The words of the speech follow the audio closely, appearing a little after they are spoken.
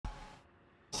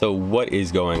So what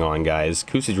is going on, guys?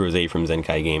 Kusage Rose from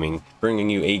Zenkai Gaming, bringing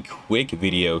you a quick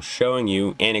video showing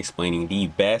you and explaining the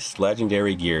best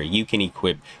legendary gear you can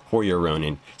equip for your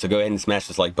Ronin. So go ahead and smash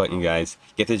this like button, guys.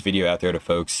 Get this video out there to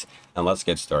folks, and let's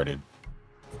get started.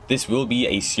 This will be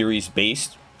a series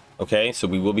based, okay? So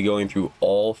we will be going through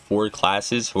all 4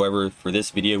 classes. However, for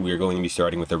this video, we are going to be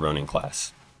starting with the Ronin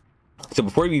class. So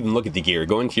before you even look at the gear,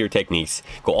 go into your techniques,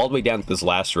 go all the way down to this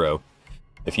last row.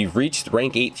 If you've reached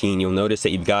rank 18, you'll notice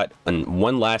that you've got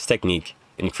one last technique.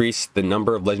 Increase the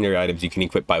number of legendary items you can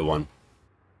equip by 1.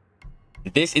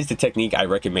 This is the technique I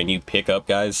recommend you pick up,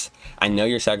 guys. I know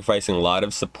you're sacrificing a lot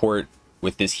of support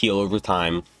with this heal over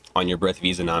time on your Breath of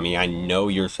Izanami. I know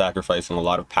you're sacrificing a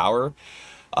lot of power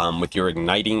with your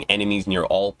igniting enemies and your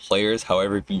all players.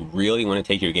 However, if you really want to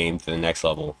take your game to the next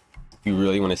level, if you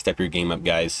really want to step your game up,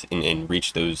 guys, and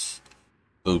reach those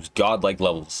godlike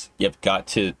levels, you've got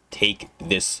to take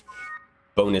this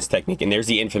bonus technique. And there's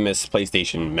the infamous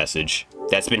PlayStation message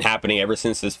that's been happening ever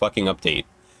since this fucking update.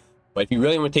 But if you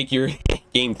really want to take your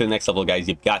game to the next level, guys,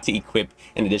 you've got to equip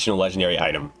an additional legendary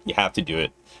item. You have to do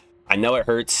it. I know it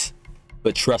hurts,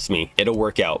 but trust me, it'll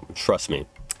work out. Trust me.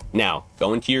 Now,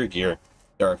 go into your gear.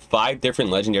 There are 5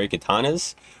 different legendary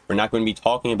katanas. We're not going to be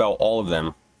talking about all of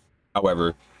them.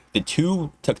 However, the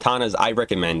 2 katanas I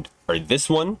recommend are this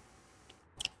one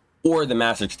or the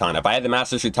Master's Katana. If I had the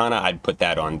Master's Katana, I'd put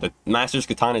that on. The Master's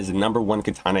Katana is the #1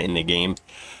 katana in the game,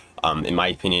 in my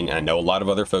opinion. And I know a lot of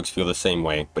other folks feel the same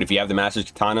way. But if you have the Master's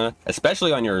Katana,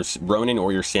 especially on your Ronin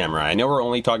or your Samurai, I know we're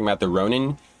only talking about the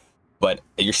Ronin, but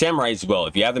your Samurai as well.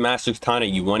 If you have the Master's Katana,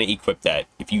 you want to equip that.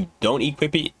 If you don't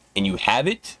equip it and you have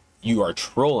it, you are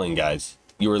trolling, guys.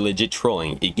 You are legit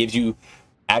trolling. It gives you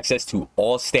access to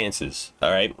all stances,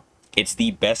 all right? It's the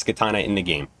best katana in the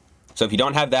game. So if you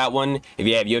don't have that one, if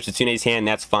you have Yoshitsune's hand,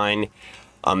 that's fine.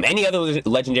 Any other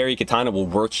legendary katana will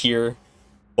work here,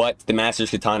 but the Master's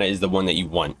Katana is the one that you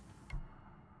want.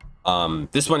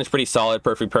 This one is pretty solid.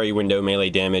 Perfect parry window, melee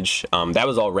damage. That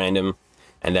was all random.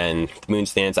 And then the Moon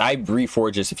Stance. I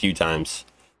reforged this a few times,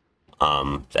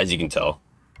 as you can tell.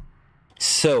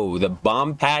 So the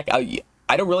bomb pack, I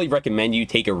don't really recommend you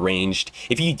take a ranged.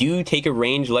 If you do take a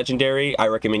ranged legendary, I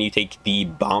recommend you take the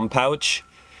bomb pouch.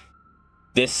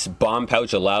 This bomb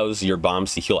pouch allows your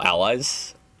bombs to heal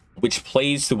allies, which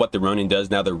plays to what the Ronin does.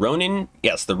 Now the Ronin,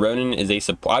 yes, the Ronin is a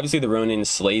support. Obviously the Ronin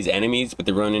slays enemies, but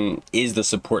the Ronin is the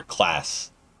support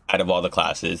class out of all the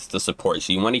classes. The support.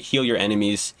 So you want to heal your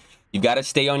enemies. You've got to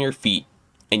stay on your feet,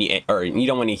 and you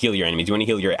don't want to heal your enemies. You want to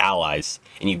heal your allies,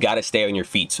 and you've got to stay on your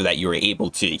feet so that you are able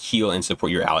to heal and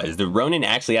support your allies. The Ronin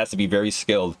actually has to be very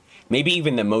skilled, maybe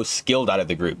even the most skilled out of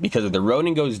the group, because if the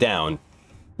Ronin goes down,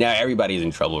 now everybody's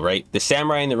in trouble, right? The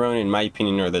Samurai and the Ronin, in my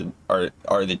opinion,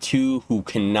 are the 2 who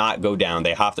cannot go down.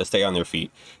 They have to stay on their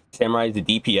feet. Samurai is the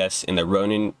DPS, and the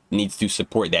Ronin needs to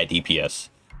support that DPS.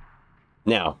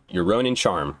 Now, your Ronin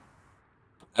charm.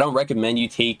 I don't recommend you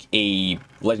take a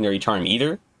legendary charm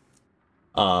either.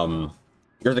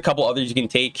 There's a couple others you can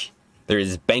take.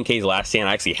 There's Benkei's Last Stand.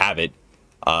 I actually have it.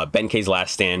 Benkei's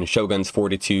Last Stand, Shogun's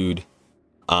Fortitude.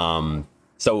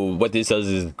 So what this does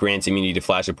is grants immunity to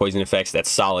flash or poison effects. That's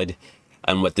solid.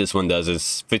 And what this one does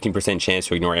is 15% chance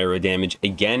to ignore arrow damage.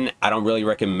 Again, I don't really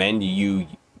recommend you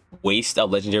waste a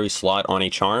legendary slot on a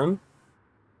charm,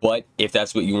 but if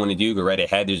that's what you want to do, go right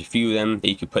ahead. There's a few of them that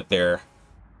you could put there.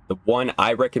 The one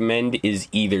I recommend is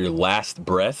either Last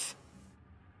Breath,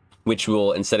 which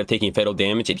will, instead of taking fatal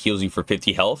damage, it heals you for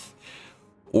 50 health,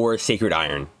 or Sacred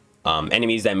Iron.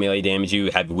 Enemies that melee damage you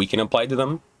have weaken applied to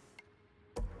them.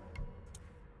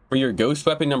 For your ghost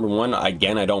weapon #1,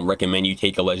 again, I don't recommend you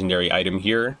take a legendary item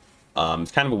here. It's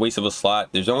kind of a waste of a slot.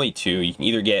 There's only 2. You can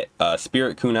either get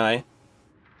Spirit Kunai,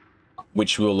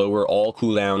 which will lower all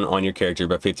cooldown on your character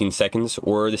by 15 seconds,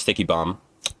 or the Sticky Bomb.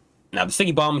 Now, the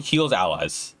Sticky Bomb heals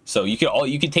allies, so you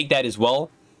could take that as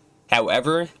well.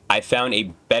 However, I found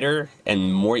a better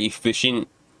and more efficient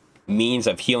means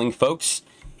of healing folks,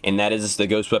 and that is the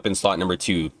ghost weapon slot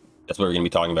 #2. That's what we're going to be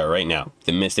talking about right now.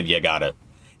 The Mist of Yagata.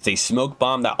 It's a smoke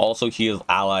bomb that also heals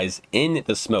allies in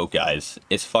the smoke, guys.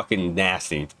 It's fucking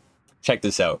nasty. Check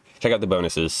this out. Check out the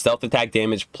bonuses. Stealth attack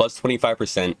damage plus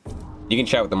 25%. You can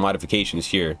check out the modifications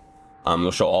here. They'll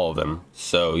show all of them.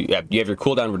 So you have your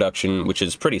cooldown reduction, which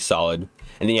is pretty solid.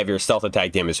 And then you have your stealth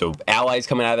attack damage. So allies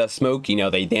coming out of that smoke, you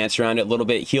know, they dance around it a little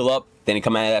bit, heal up. Then they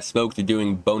come out of that smoke, they're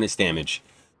doing bonus damage.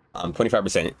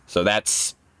 25%. So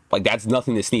that's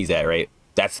nothing to sneeze at, right?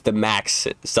 That's the max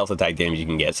stealth attack damage you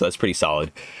can get, so that's pretty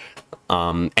solid.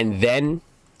 And then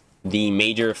the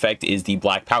major effect is the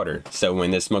black powder. So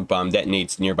when the smoke bomb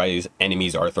detonates, nearby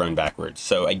enemies are thrown backwards.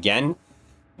 So again,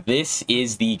 this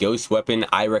is the ghost weapon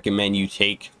I recommend you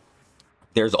take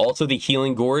There's also the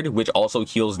healing gourd, which also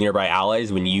heals nearby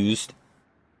allies when used.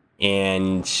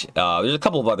 And there's a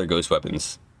couple of other ghost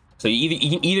weapons. So you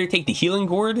can either take the healing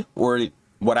gourd or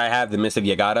what I have, the Mist of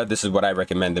Yagata. This is what I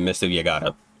recommend, the Mist of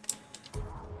Yagata.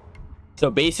 So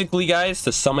basically, guys,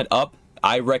 to sum it up,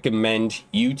 I recommend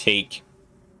you take,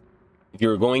 if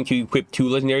you're going to equip 2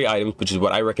 legendary items, which is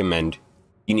what I recommend,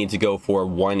 you need to go for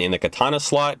 1 in the katana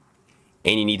slot,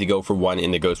 and you need to go for 1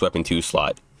 in the ghost weapon 2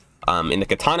 slot. In the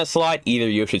katana slot, either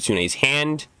Yoshitsune's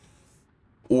hand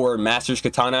or Master's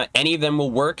Katana. Any of them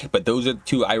will work, but those are the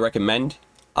 2 I recommend.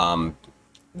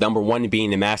 Number 1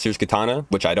 being the Master's Katana,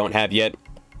 which I don't have yet.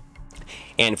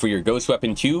 And for your ghost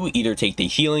weapon 2, either take the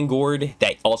healing gourd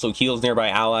that also heals nearby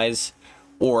allies,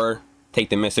 or take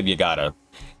the Mist of Yagata.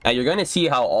 Now you're going to see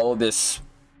how all of this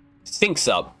syncs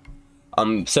up.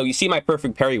 So you see my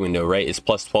perfect parry window, right? Is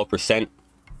plus 12%.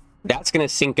 That's going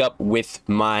to sync up with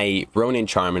my Ronin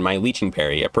charm and my leeching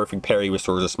parry. A perfect parry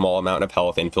restores a small amount of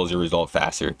health and fills your result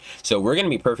faster. So we're going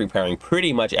to be perfect parrying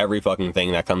pretty much every fucking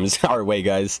thing that comes our way,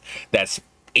 guys, that's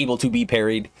able to be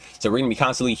parried. So we're going to be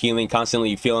constantly healing,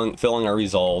 constantly filling our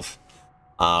resolve.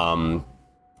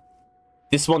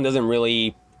 This one doesn't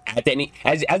really add any...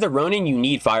 As a Ronin, you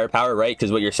need firepower, right?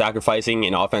 Because what you're sacrificing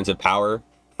in offensive power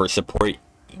for support,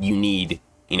 you need,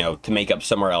 you know, to make up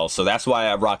somewhere else. So that's why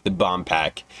I rock the bomb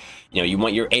pack. You know, you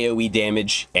want your AoE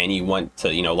damage, and you want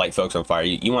to, you know, light folks on fire.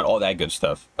 You want all that good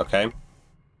stuff, okay?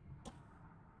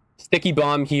 Sticky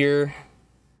bomb here.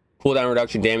 Cooldown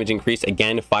reduction, damage increase.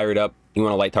 Again, fired up. You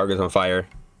want to light targets on fire.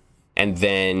 And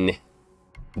then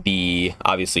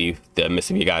obviously, the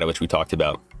Mist of Yagata, which we talked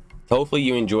about. So hopefully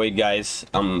you enjoyed, guys.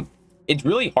 It's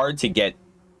really hard to get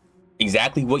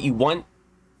exactly what you want,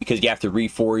 because you have to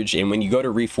reforge, and when you go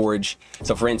to reforge,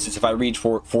 so for instance, if I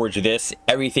forge this,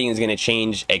 everything is going to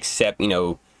change except, you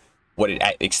know,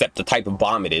 except the type of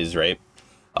bomb it is, right?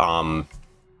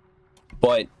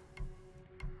 But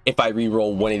if I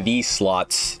reroll one of these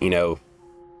slots, you know,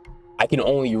 I can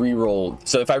only reroll.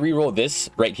 So if I reroll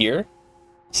this right here,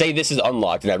 say this is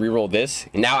unlocked, and I reroll this,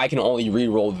 and now I can only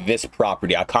reroll this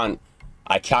property. I can't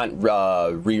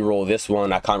reroll this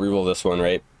one. I can't reroll this one,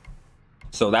 right?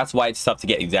 So that's why it's tough to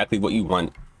get exactly what you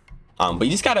want. But you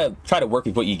just gotta try to work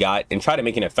with what you got and try to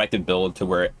make an effective build to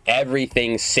where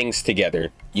everything syncs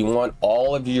together. You want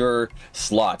all of your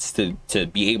slots to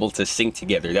be able to sync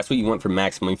together. That's what you want for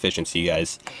maximum efficiency,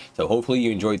 guys. So hopefully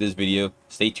you enjoyed this video.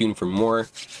 Stay tuned for more.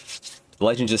 The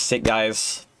Legends is sick,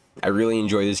 guys. I really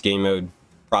enjoy this game mode.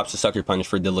 Props to Sucker Punch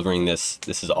for delivering this.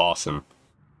 This is awesome.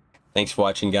 Thanks for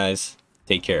watching, guys.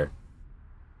 Take care.